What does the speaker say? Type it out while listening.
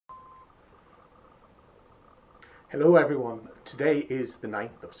Hello everyone, today is the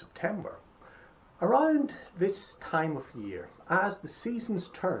 9th of September. Around this time of year, as the seasons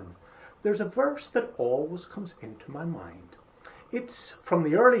turn, there's a verse that always comes into my mind. It's from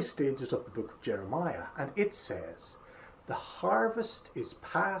the early stages of the book of Jeremiah, and it says, "The harvest is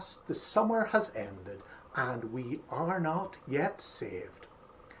past, the summer has ended, and we are not yet saved."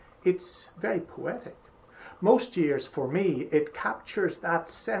 It's very poetic. Most years, for me, it captures that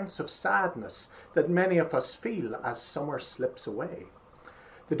sense of sadness that many of us feel as summer slips away.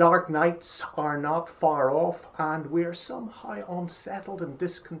 The dark nights are not far off, and we're somehow unsettled and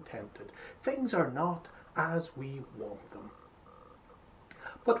discontented. Things are not as we want them.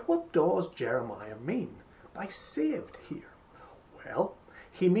 But what does Jeremiah mean by saved here? Well,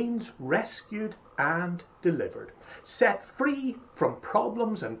 he means rescued and delivered, set free from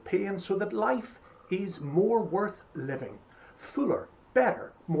problems and pain so that life is more worth living, fuller,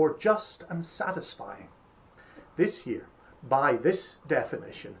 better, more just and satisfying. This year, by this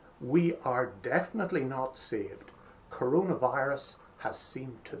definition, we are definitely not saved. Coronavirus has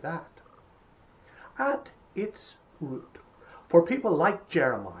seen to that. At its root, for people like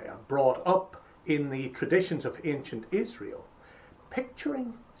Jeremiah, brought up in the traditions of ancient Israel,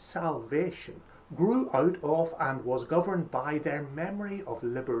 picturing salvation grew out of and was governed by their memory of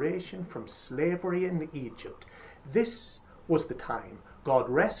liberation from slavery in Egypt. This was the time God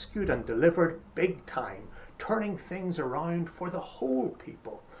rescued and delivered big time, turning things around for the whole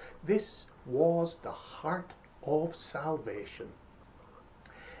people. This was the heart of salvation.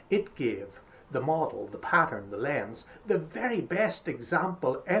 It gave the model, the pattern, the lens, the very best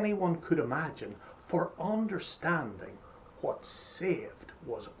example anyone could imagine for understanding what saved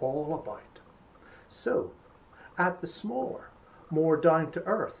was all about. So, at the smaller, more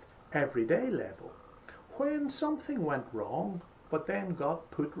down-to-earth, everyday level, when something went wrong but then got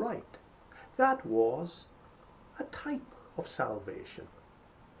put right, that was a type of salvation.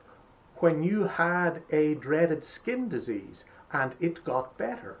 When you had a dreaded skin disease and it got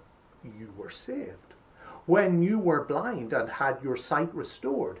better, you were saved. When you were blind and had your sight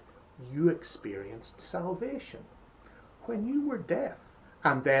restored, you experienced salvation. When you were deaf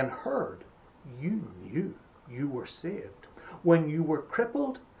and then heard, you knew you were saved. When you were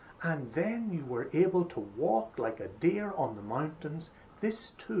crippled and then you were able to walk like a deer on the mountains,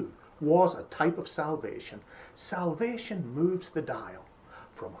 this too was a type of salvation. Salvation moves the dial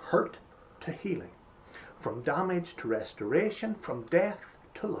from hurt to healing, from damage to restoration, from death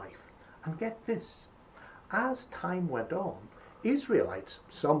to life. And get this, as time went on, Israelites,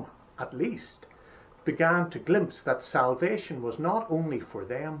 some at least, began to glimpse that salvation was not only for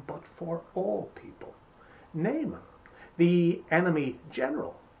them but for all people. Naaman, the enemy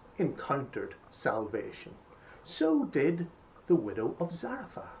general, encountered salvation. So did the widow of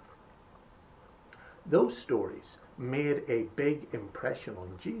Zarephath. Those stories made a big impression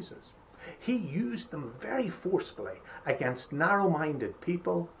on Jesus. He used them very forcefully against narrow-minded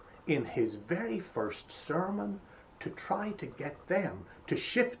people in his very first sermon to try to get them to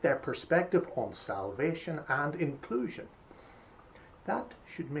shift their perspective on salvation and inclusion. That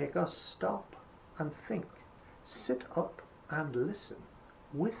should make us stop and think, sit up and listen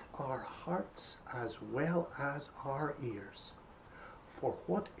with our hearts as well as our ears. For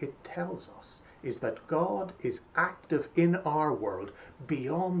what it tells us is that God is active in our world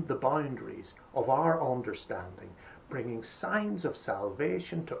beyond the boundaries of our understanding, bringing signs of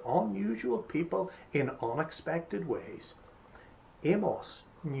salvation to unusual people in unexpected ways. Amos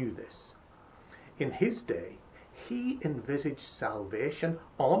knew this. In his day, he envisaged salvation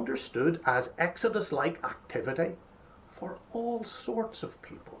understood as Exodus-like activity for all sorts of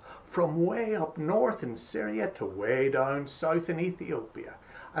people, from way up north in Syria to way down south in Ethiopia,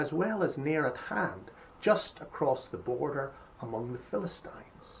 as well as near at hand, just across the border among the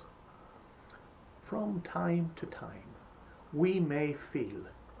Philistines. From time to time, we may feel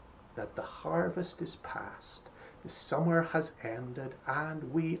that the harvest is past, the summer has ended,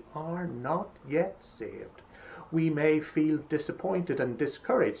 and we are not yet saved. We may feel disappointed and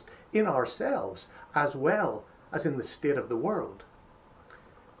discouraged in ourselves as well as in the state of the world.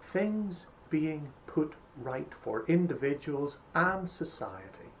 Things being put right for individuals and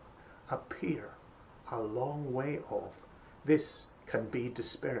society appear a long way off. This can be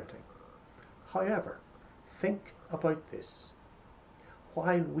dispiriting. However, think about this.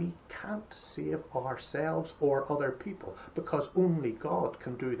 While we can't save ourselves or other people, because only God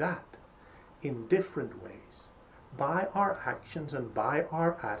can do that, in different ways, by our actions and by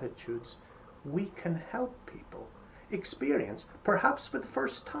our attitudes, we can help people experience, perhaps for the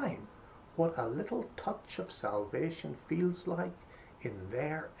first time, what a little touch of salvation feels like in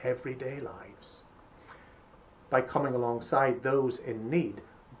their everyday lives. by coming alongside those in need.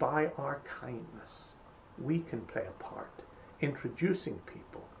 By our kindness, we can play a part introducing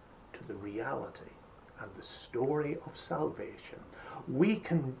people to the reality and the story of salvation. We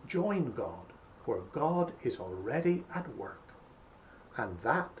can join God where God is already at work, and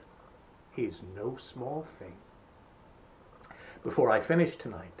that is no small thing. Before I finish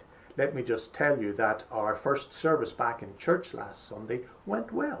tonight, let me just tell you that our first service back in church last Sunday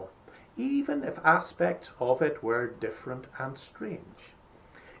went well, even if aspects of it were different and strange.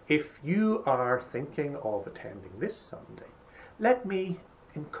 If you are thinking of attending this Sunday, let me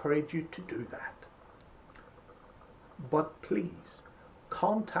encourage you to do that. But please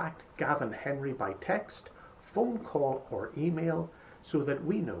contact Gavin Henry by text, phone call or email so that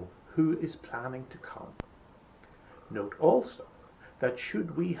we know who is planning to come. Note also that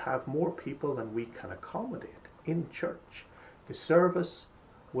should we have more people than we can accommodate in church, the service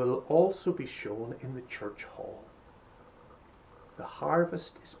will also be shown in the church hall. The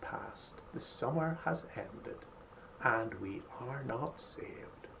harvest is past, the summer has ended, and we are not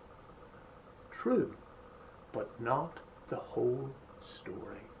saved. True, but not the whole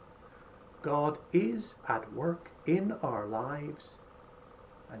story. God is at work in our lives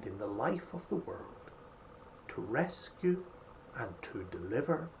and in the life of the world to rescue and to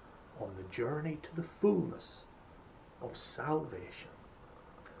deliver on the journey to the fullness of salvation.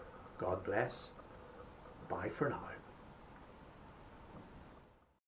 God bless. Bye for now.